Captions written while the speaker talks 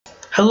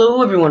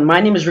Hello everyone, my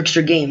name is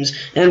RickyG,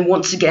 and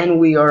once again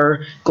we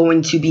are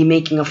going to be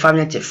making a Five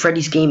Nights at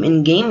Freddy's game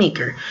in Game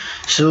Maker.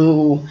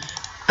 So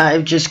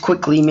I've just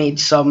quickly made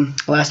some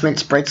last minute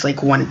sprites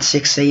like 1 at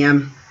 6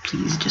 a.m.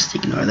 Please just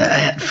ignore that, I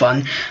had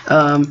fun.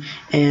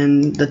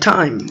 And the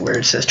time where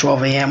it says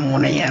 12 a.m.,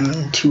 1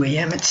 a.m., 2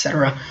 a.m.,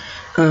 etc.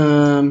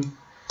 And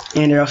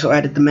I also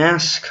added the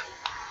mask,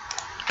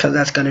 because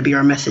that's going to be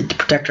our method to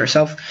protect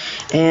ourselves,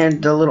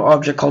 and the little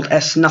object called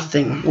S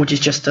nothing, which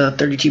is just a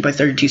 32 by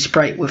 32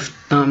 sprite with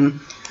an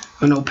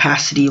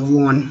opacity of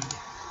 1.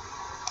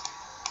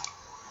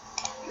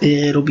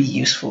 It'll be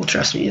useful,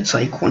 trust me, it's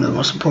like one of the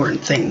most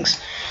important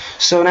things.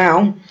 So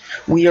now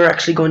we are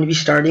actually going to be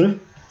starting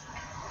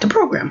the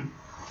program.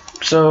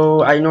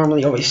 So I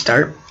normally always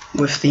start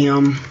with the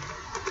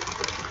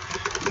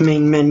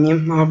main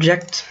menu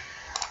object.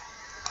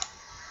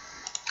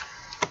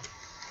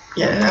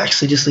 Yeah,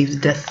 actually just leave the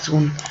death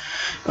one.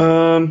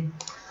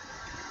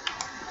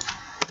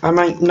 I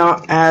might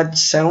not add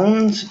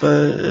sounds,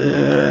 but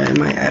I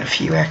might add a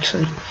few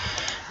actually.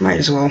 Might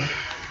as well.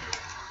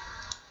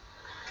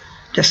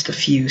 Just a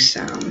few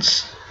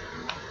sounds.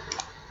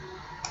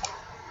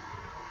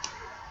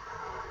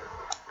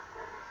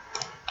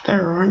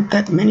 There aren't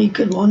that many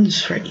good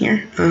ones right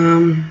here.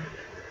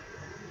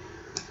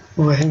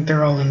 Well, I think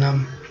they're all in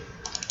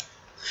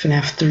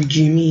FNaF 3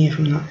 Jimmy,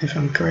 if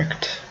I'm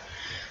correct.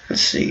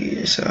 Let's see,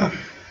 there's a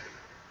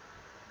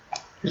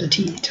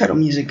title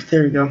music,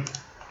 there we go.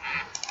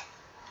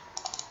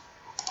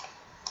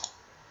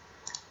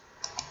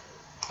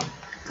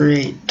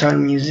 Great, title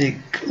music,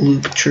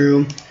 loop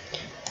true.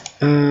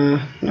 No,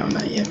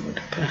 not yet.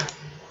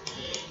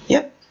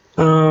 Yep.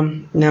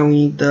 Now we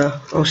need the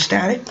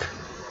static,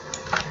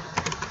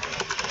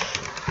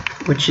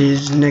 which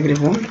is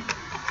 -1.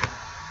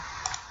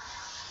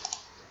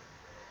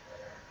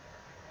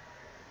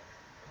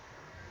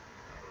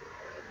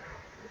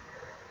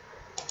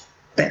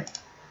 There.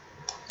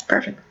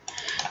 Perfect.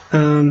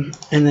 And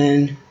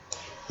then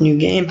new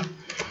game.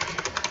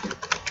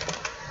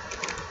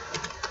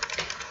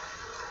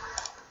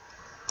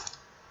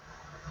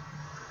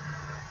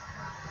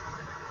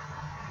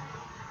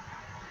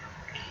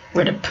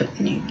 Where to put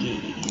new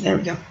game? There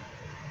we go.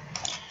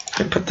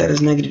 I put that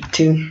as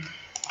 -2.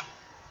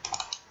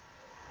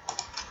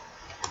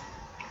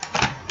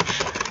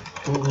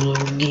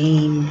 Load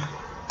game.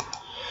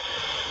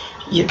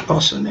 Yep,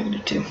 also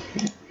 -2.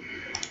 Yep.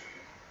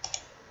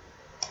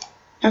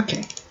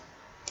 Okay.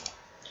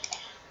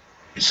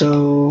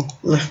 So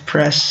left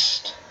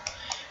pressed,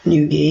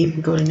 new game,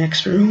 go to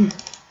next room,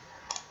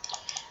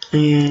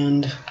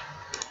 and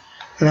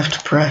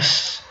left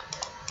press,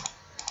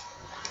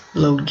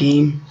 load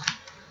game,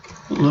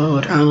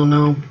 load, I don't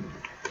know,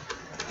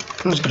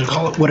 I'm just gonna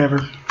call it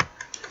whatever.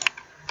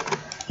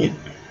 Yep.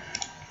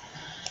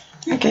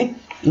 Okay,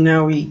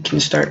 now we can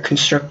start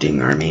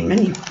constructing our main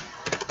menu.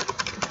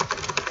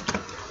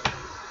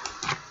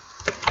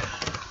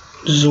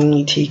 This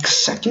only takes a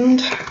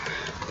second.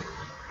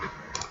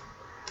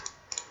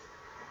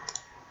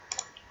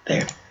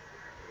 There.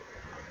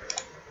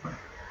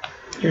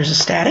 Here's a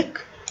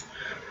static.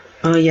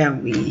 Oh yeah,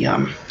 we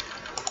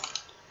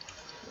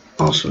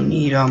also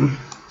need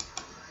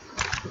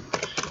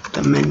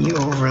the menu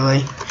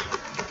overlay,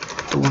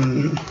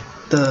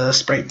 the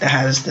sprite that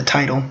has the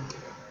title.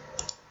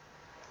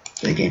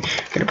 So again,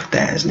 I'm gonna put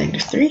that as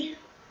 -3.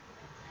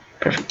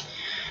 Perfect.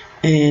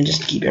 And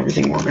just to keep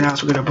everything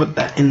organized, we're gonna put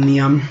that in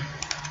the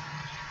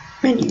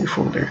menu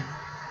folder.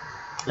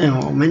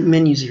 Oh,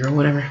 menu 0,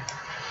 whatever.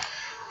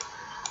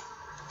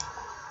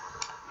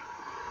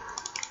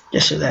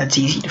 Just so that it's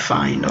easy to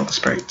find all the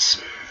sprites.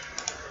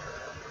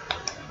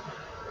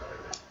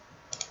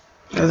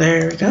 So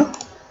there we go.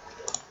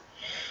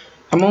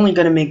 I'm only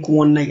gonna make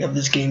one night of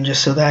this game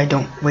just so that I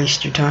don't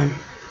waste your time.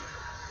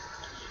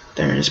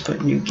 There, just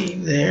put new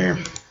game there.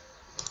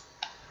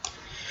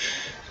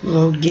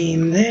 Load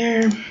game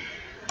there.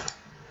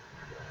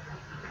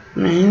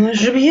 And that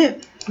should be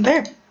it.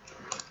 There.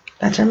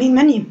 That's our main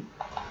menu.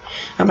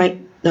 I might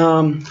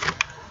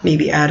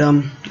maybe add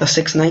a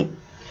 6th night.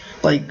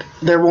 Like,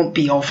 there won't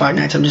be all 5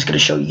 nights. I'm just gonna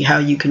show you how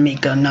you can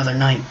make another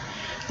night,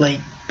 like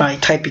by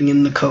typing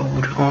in the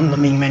code on the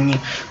main menu,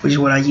 which is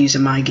what I use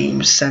in my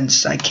games,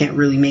 since I can't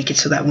really make it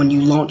so that when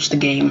you launch the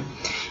game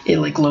it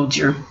like loads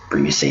your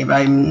previous save.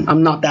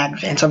 I'm not that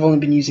advanced. I've only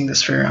been using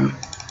this for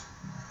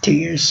 2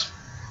 years,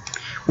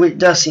 which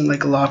does seem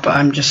like a lot, but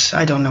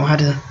I don't know how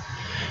to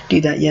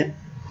do that yet,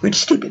 which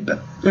is stupid,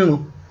 but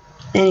oh.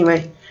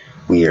 Anyway,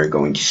 we are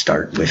going to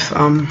start with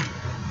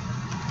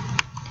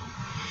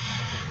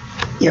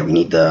yeah, we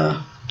need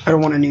the, I don't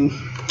want a new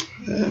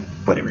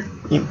whatever,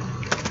 yeah,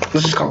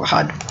 let's just call it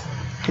HUD,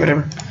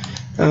 whatever.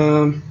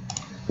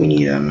 We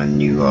need a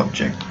new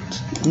object,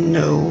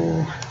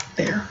 no,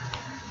 there,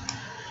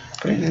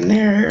 put it in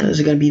there. This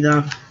is going to be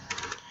the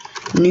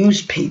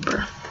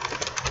newspaper.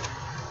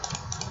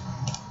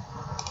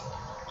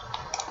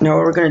 Now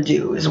what we're going to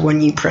do is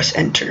when you press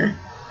enter,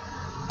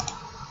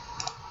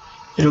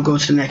 it'll go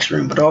to the next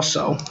room, but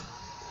also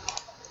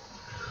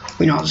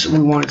we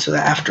want it so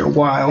that after a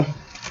while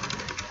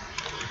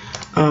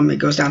it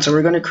goes down. So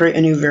we're going to create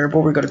a new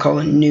variable. We're going to call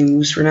it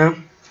news for now.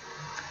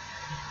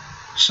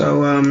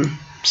 So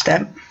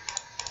step,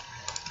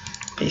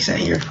 paste that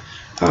here.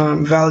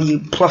 Value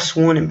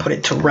 +1 and put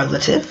it to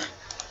relative.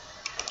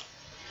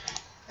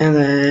 And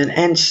then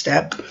end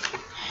step,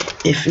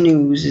 if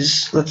news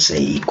is, let's say,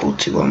 equal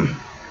to,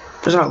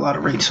 there's not a lot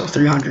of range, so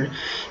 300.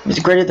 If it's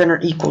greater than or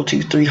equal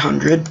to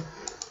 300,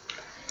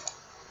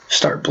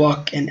 start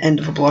block and end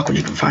of a block, which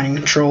you can find in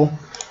control.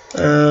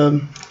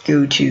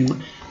 Go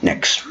to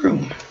next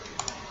room.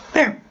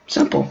 There,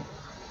 simple.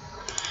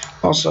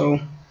 Also,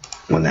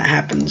 when that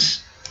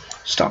happens,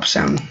 stop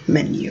sound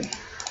menu.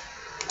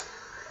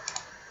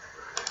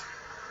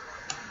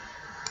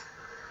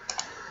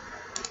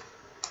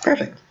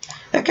 Perfect.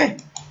 Okay,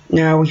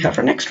 now we have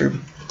our next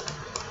room.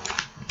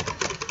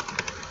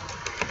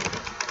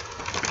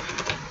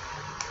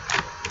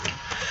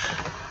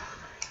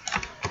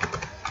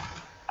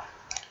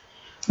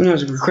 Who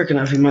knows, if we're quick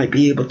enough, we might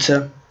be able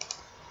to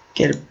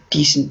get a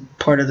decent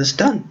part of this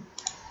done.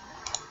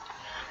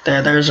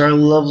 There's our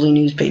lovely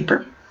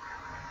newspaper.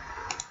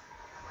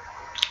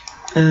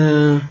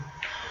 Okay,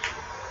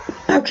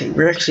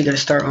 we're actually going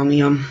to start on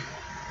the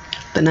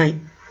night.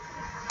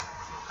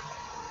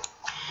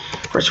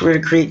 First, we're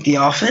going to create the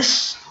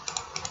office.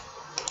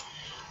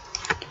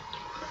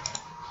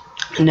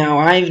 Now,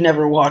 I've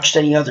never watched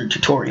any other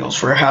tutorials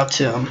for how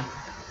to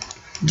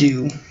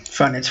do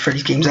Five Nights at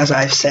Freddy's games, as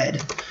I've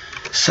said.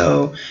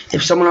 So,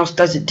 if someone else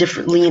does it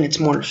differently and it's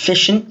more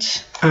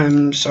efficient,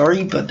 I'm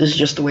sorry, but this is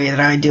just the way that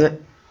I do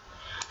it.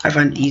 I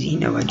find it easy.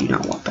 No, I do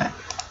not want that.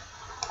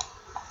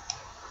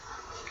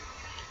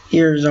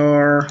 Here's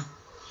our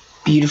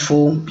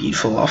beautiful,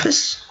 beautiful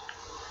office.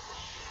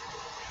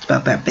 It's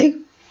about that big.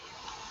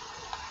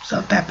 It's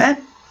not that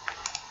bad.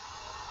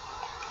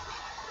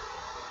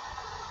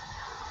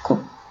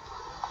 Cool.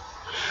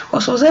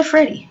 Also, is that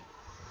Freddy?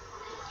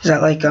 Is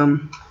that like,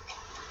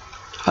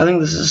 I think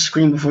this is a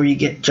screen before you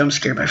get jump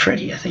scared by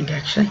Freddy, I think,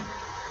 actually.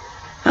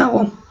 Oh,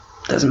 well,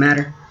 doesn't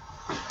matter.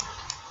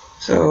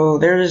 So,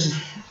 there's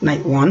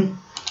night 1.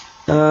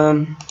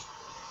 We're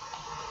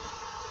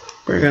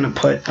gonna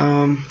put,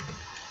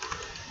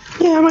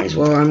 yeah, I might as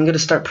well. I'm gonna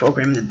start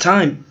programming the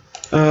time.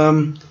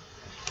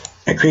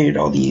 I created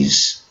all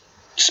these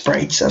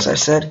sprites, as I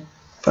said,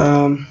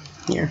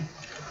 here.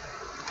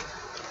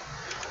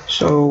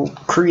 So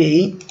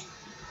create,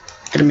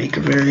 gonna make a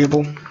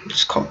variable,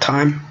 just called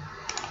time.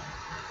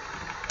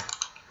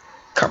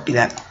 Copy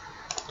that.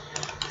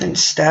 Then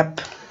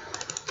step.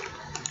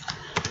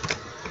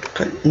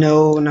 Put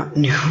no, not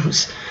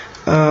news.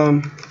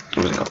 What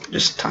was it called?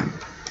 Just time.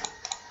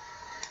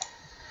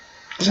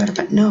 Is that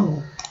about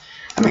no?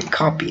 I might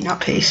copy, not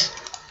paste.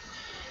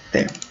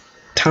 There.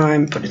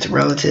 Time. Put it to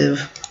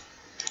relative.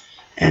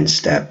 End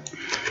step.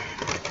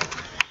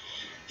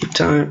 If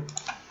time.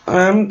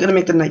 I'm gonna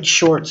make the night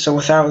short, so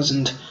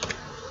 1,000.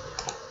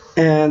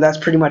 And that's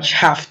pretty much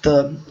half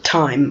the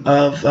time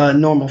of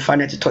normal Five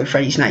Nights at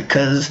Freddy's night,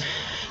 because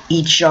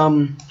each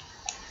hour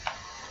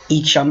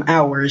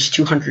is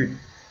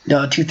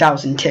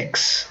 2,000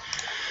 ticks,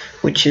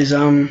 which is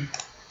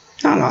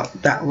not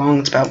that long.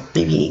 It's about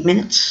maybe 8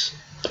 minutes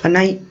a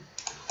night,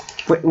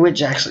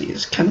 which actually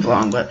is kind of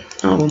long, but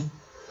oh well.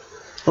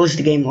 At least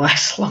the game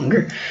lasts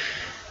longer.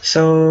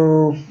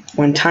 So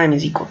when time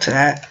is equal to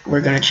that,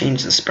 we're gonna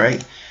change the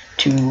sprite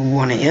to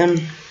 1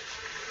 AM.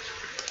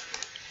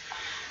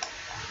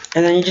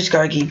 And then you just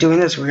gotta keep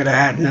doing this. We're gonna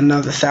add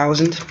another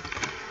 1,000.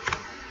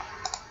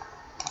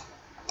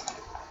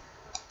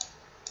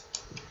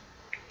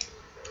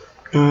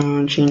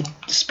 Change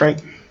the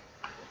sprite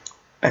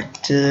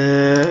back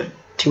to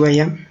 2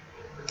 AM.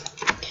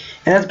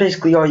 And that's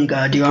basically all you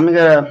gotta do. I'm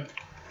gonna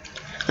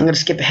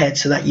skip ahead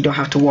so that you don't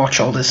have to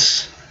watch all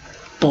this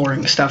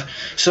boring stuff.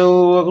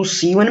 So I'll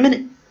see you in a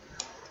minute.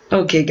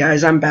 Okay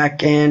guys, I'm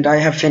back and I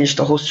have finished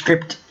the whole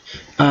script.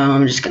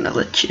 I'm just gonna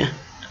let you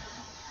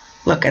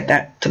look at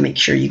that to make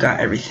sure you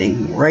got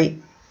everything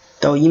right.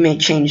 Though you may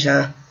change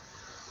the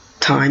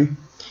time.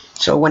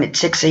 So when it's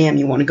 6 AM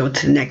you want to go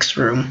to the next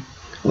room,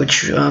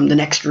 which the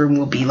next room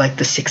will be like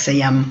the 6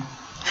 AM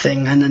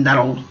thing, and then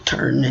that'll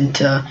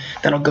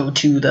go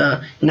to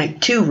the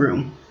night 2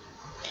 room.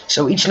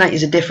 So each night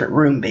is a different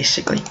room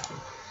basically.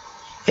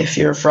 If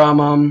you're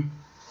from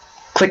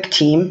Click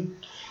Team,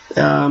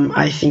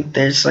 I think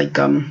there's like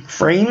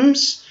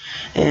frames.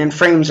 And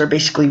frames are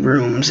basically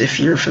rooms, if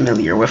you're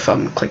familiar with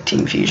Click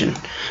Team Fusion,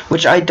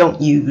 which I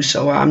don't use,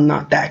 so I'm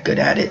not that good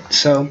at it.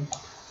 So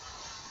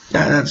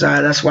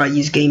that's why I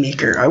use Game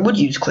Maker. I would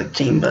use Click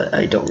Team, but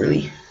I don't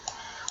really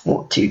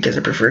want to because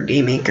I prefer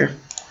Game Maker.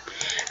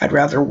 I'd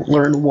rather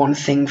learn one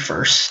thing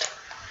first.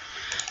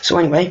 So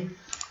anyway,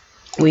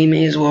 we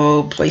may as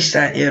well place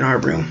that in our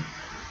room.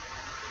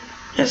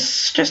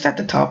 Just at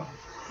the top.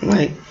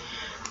 Wait,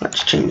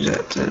 let's change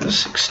that to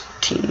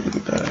 16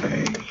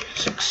 by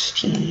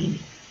 16.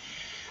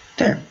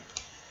 There.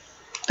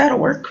 That'll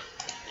work.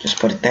 Just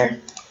put it there.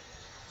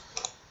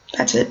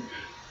 That's it.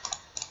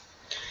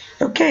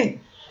 Okay.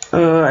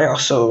 I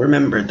also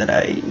remembered that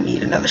I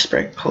need another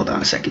sprite. Hold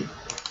on a second.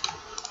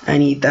 I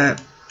need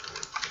that.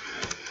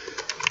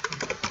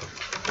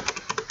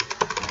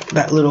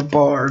 that little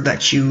bar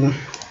that you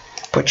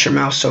put your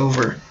mouse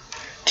over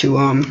to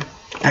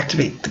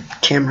activate the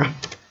camera.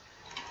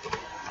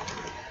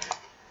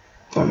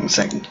 Hold on a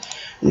second.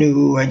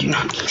 No, I do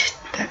not need it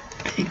that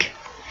big.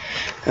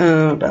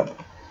 About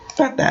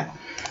that.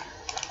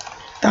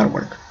 That'll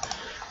work.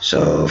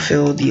 So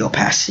fill the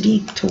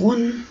opacity to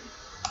 1.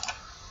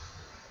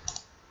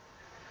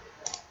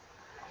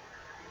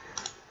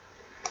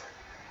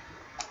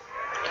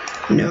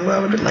 No, I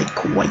would like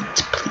white,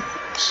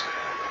 please.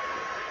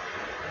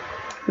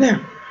 There.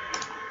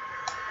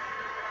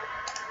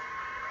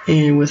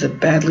 And with a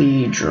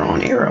badly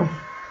drawn arrow.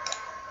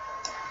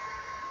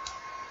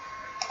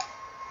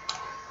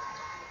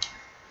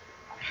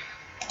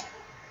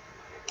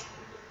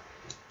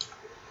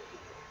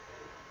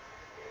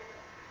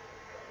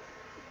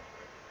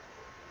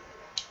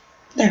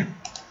 There.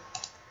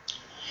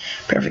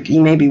 Perfect.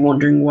 You may be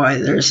wondering why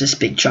there's this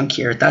big chunk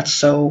here. That's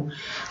so,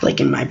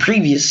 like in my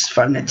previous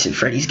Five Nights at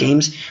Freddy's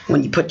games,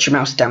 when you put your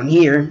mouse down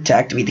here to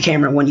activate the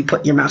camera, when you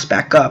put your mouse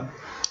back up,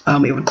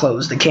 it would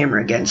close the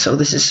camera again. So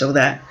this is so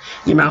that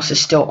your mouse is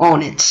still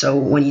on it, so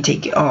when you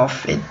take it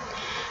off, it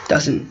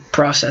doesn't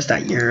process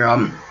that you're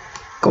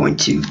going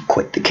to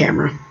quit the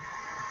camera,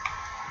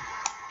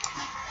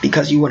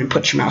 because you wouldn't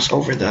put your mouse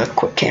over the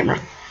quit camera.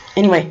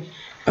 Anyway,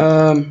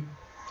 so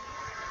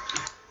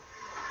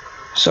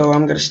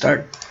I'm gonna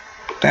start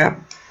that.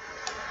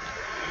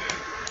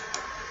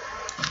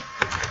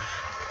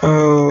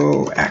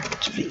 Oh,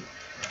 activate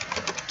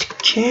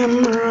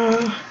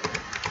camera.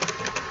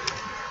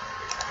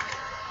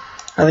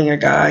 I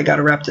think I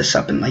gotta wrap this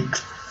up in like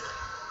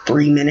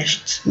 3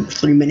 minutes.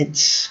 3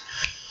 minutes.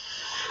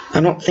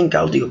 I don't think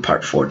I'll do a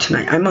part 4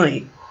 tonight. I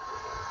might,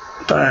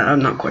 but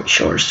I'm not quite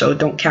sure, so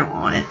don't count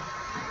on it.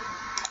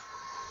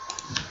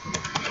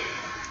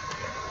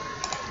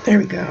 There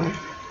we go.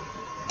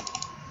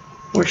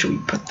 Where should we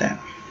put that?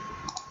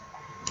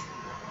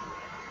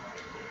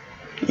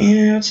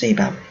 Yeah, let's say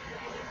about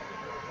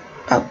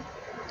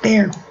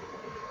there.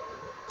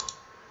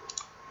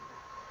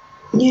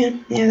 Yeah,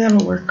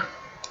 that'll work.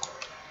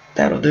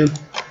 That'll do.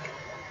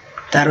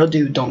 That'll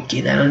do,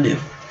 donkey, that'll do.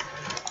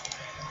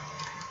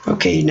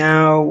 Okay,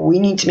 now we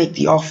need to make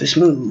the office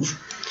move.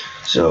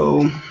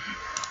 So,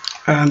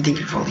 I'm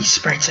thinking of all these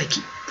sprites I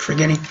keep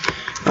forgetting.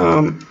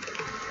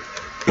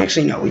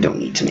 Actually, no, we don't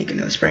need to make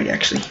another sprite,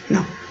 actually.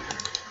 No.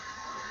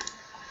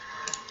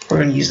 We're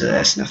going to use the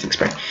S nothing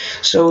sprite.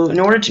 So, in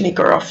order to make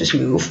our office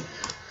move,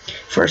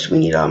 first we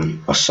need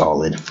a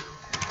solid.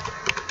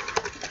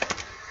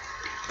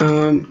 No,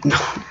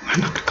 I'm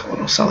not going to call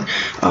it a solid.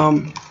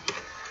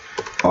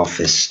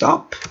 Office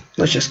stop.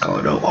 Let's just call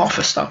it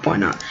office stop, why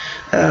not?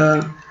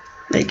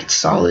 Make it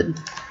solid.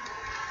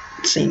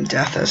 Same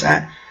depth as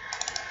that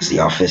is the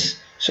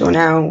office. So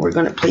now we're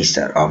going to place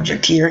that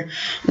object here.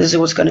 This is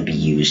what's going to be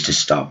used to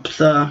stop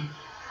the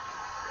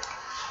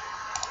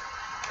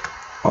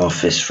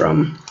office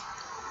from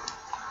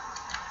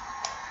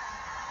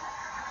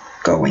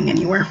going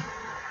anywhere,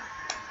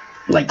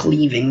 like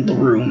leaving the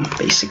room,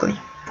 basically.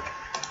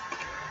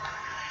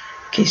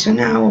 Okay, so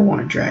now I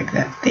want to drag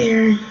that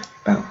there,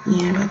 about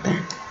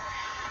there,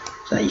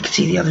 so that you can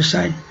see the other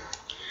side.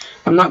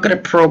 I'm not going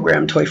to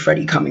program Toy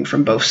Freddy coming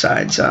from both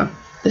sides. This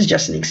is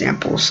just an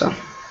example, so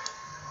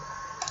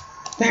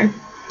there.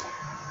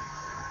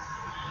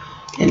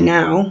 And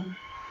now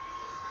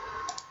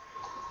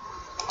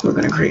we're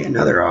going to create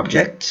another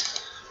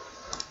object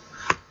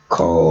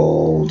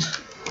called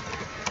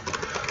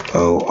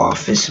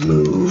office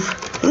move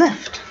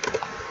left.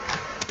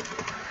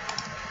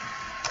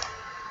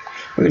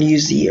 We're going to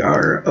use the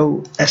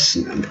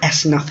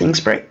S nothing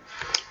sprite.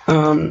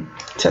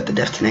 Set the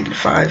depth to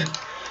 -5.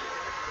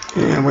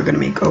 And we're going to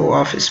make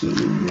office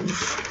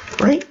move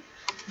right.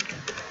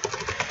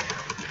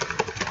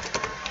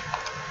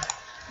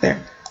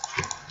 There.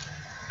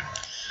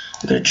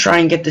 I'm going to try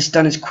and get this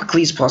done as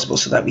quickly as possible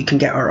so that we can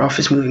get our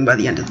office moving by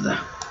the end of the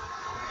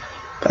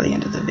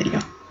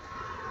video,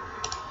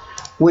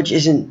 which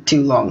isn't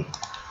too long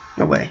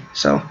away,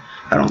 so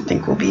I don't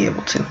think we'll be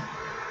able to.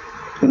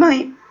 We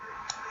might,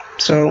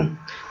 so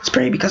let's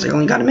pray, because I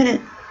only got a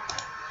minute.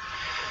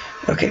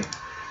 Okay,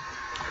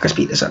 I'm gonna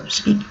speed this up.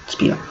 Speed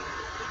up.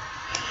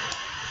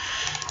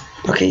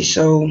 Okay,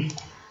 so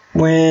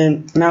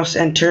when mouse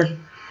enter,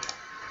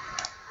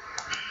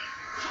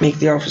 make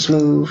the office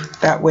move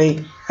that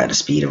way at a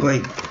speed of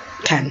like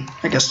 10,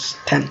 I guess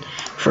 10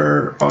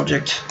 for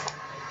object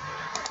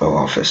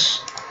office.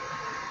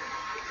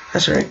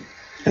 That's right.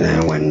 And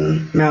then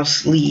when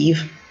mouse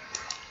leave,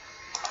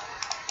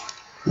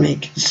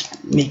 make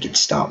it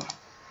stop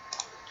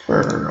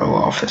for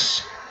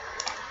office.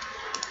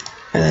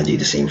 And then do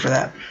the same for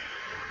that.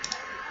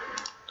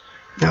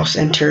 Mouse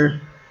enter.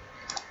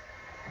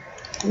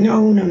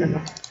 No.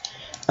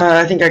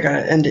 I think I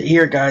gotta end it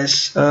here,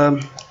 guys.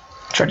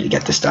 Try to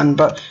get this done,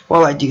 but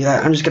while I do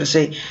that, I'm just gonna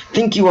say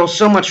thank you all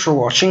so much for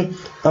watching.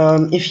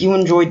 If you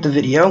enjoyed the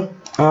video,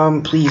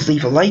 please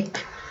leave a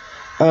like.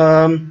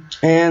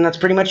 And that's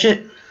pretty much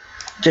it.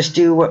 Just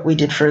do what we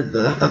did for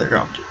the other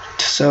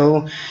object.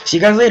 So, see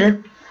you guys later.